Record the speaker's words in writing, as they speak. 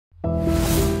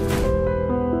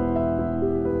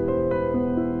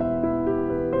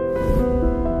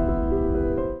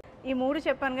మూడు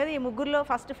చెప్పాను కదా, ఈ ముగ్గురులో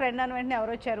ఫస్ట్ ఫ్రెండ్ అని వెంటనే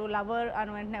ఎవరు వచ్చారు, లవర్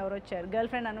అని వెంటనే ఎవరు వచ్చారు,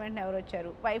 గర్ల్ ఫ్రెండ్ అని వెంటనే ఎవరు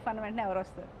వచ్చారు, వైఫ్ అని వెంటనే ఎవరు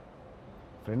వస్తారు?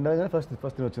 ఫ్రెండ్ అనగానే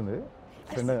ఫస్ట్ వచ్చింది.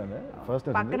 ఫ్రెండ్ అనగానే ఫస్ట్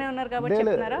పక్కనే ఉన్నారు కాబట్టి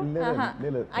చెప్తున్నారా?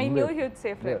 I knew you'd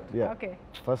say friend. Okay,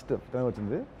 first friend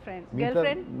వచ్చింది. ఫ్రెండ్. గర్ల్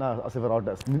ఫ్రెండ్ అసలు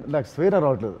రావట్లేదు, నాకు స్వేర్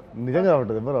రావట్లేదు, నిజంగా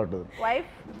రావట్లేదు, ఎవరు రావట్లేదు.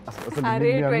 వైఫ్ అసలు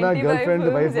గర్ల్ ఫ్రెండ్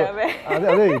వైఫ్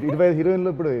అదే 25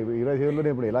 హీరోయిన్లో ఇప్పుడు 20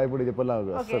 హీరోయిన్లో ఇప్పుడు ఎలా ఇప్పుడు చెప్పాలి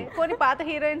నాకు. ఓకే, కొన్ని పాత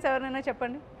హీరోయిన్స్ ఎవరైనా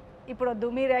చెప్పండి. ఇప్పుడు వద్దు,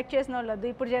 మీరు యాక్ట్ చేసిన వాళ్ళు వద్దు,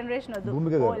 ఇప్పుడు జనరేషన్ వద్దు.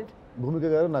 భూమిక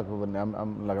గారు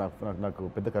నాకు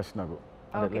పెద్ద క్రష్, నాకు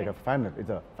like fan,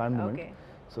 it's fan moment.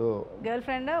 So girl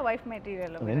friend wife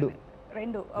material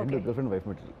రెండు okay, girl friend wife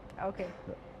material. Okay,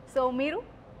 so మీరు?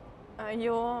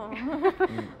 అయ్యో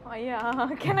అయ్యా,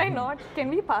 can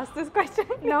we pass this question?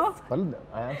 No,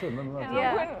 I answered. No.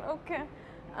 Yeah. Okay.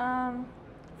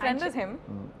 Friend is him.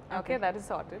 Okay, that is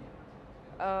sorted.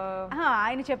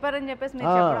 ఆయన చెప్పారని చెప్పేసి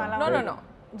మీరు చెప్పడం అలా? No.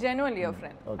 Genuinely a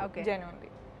friend. Okay.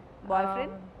 Genuinely.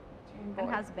 Boyfriend and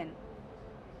husband.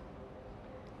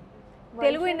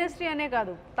 Telugu industry అనే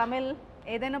కాదు, తమిళ్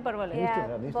ఏదైనా పర్వాలేదు.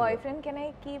 Boyfriend, can I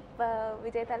keep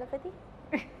Vijay Thalapathy?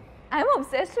 I'm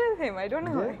obsessed with him. I don't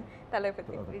know why.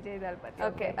 Thalapathy. Vijay Thalapathy.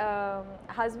 Okay.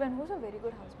 Husband, who's a very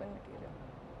good husband material?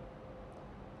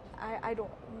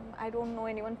 I don't know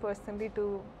anyone personally to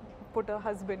put a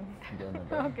husband.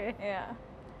 Okay. Yeah.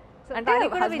 So అంటే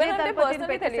husband అంటే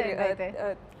personally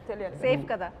తెలియాలి. Safe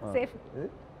కదా, safe.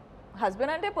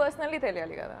 Husband అంటే personally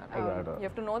తెలియాలి కదా, you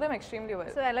have to know them extremely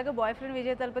well. So అలాగే boy friend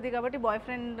Vijay Thalapathy కాబట్టి boy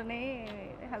friend ని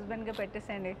హస్బెండ్ గా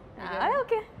పెట్టేసేయండి.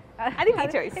 ఓకే, అది మీ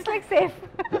choice. It's like safe.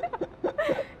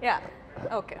 Yeah,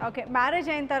 okay. Okay, marriage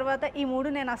అయిన తర్వాత ఈ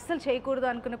మూడు నేను అస్సలు చేయకూడదు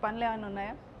అనుకునే పనులు ఏమైనా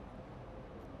ఉన్నాయా?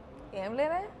 ఏం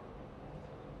లేవే.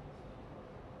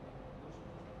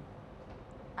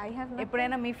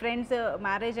 ఎప్పుడైనా మీ ఫ్రెండ్స్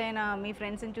మ్యారేజ్ అయినా మీ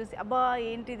ఫ్రెండ్స్ని చూసి అబ్బా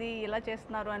ఏంటిది ఇలా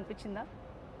చేస్తున్నారు అనిపించిందా?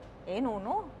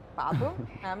 నో పాపం,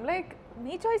 ఐఎమ్ లైక్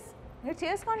మీ చాయిస్, మీరు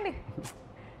చేసుకోండి,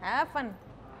 హ్యావ్ ఫన్.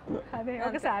 అదే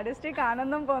ఒక సాడిస్టిక్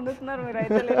ఆనందం పొందుతున్నారు మీరు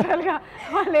అయితే లిటరల్గా.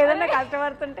 వాళ్ళు ఏదన్నా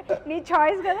కష్టపడుతుంటే నీ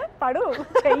చాయిస్ కదా, పడు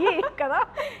చెయ్యి కదా.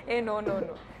 నో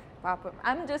పాపం,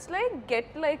 I'm just like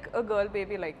get like a girl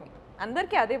baby like మీ.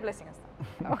 అందరికీ అదే బ్లెస్సింగ్ ఇస్తాను.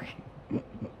 Okay,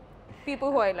 people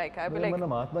who I like, I'll be like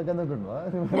Mahatma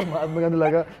Gandhi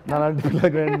లాగా నాలాంటి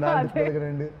పిల్లకి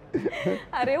రండి.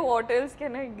 అరే what else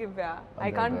can I give?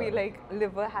 I can't be like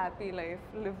live a happy life,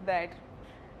 live that.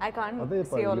 I can't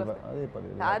say all of that.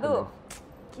 Adu,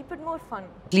 keep it more fun.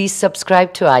 Please subscribe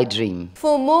to iDream.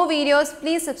 For more videos,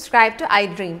 please subscribe to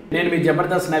iDream. నేను మీ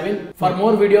Jabardasth Naveen. For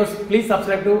more videos, please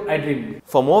subscribe to iDream.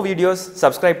 For more videos,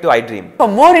 subscribe to iDream. For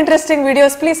more interesting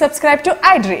videos, please subscribe to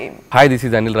iDream. Hi, this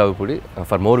is Anil Ravipudi.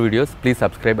 For more videos, please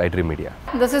subscribe iDream Media.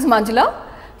 This is Manjula.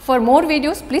 For more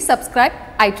videos, please subscribe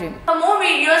iDream. For more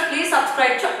videos, please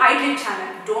subscribe to iDream channel.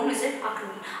 Don't miss it.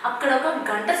 అక్కడ ఒక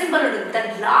గంట symbol ఉంటుంది,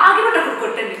 దాన్ని లాగి పట్టుకొని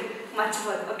కొట్టండి,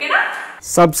 మర్చిపోదు. ఓకేనా?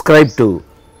 Subscribe to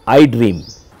iDream.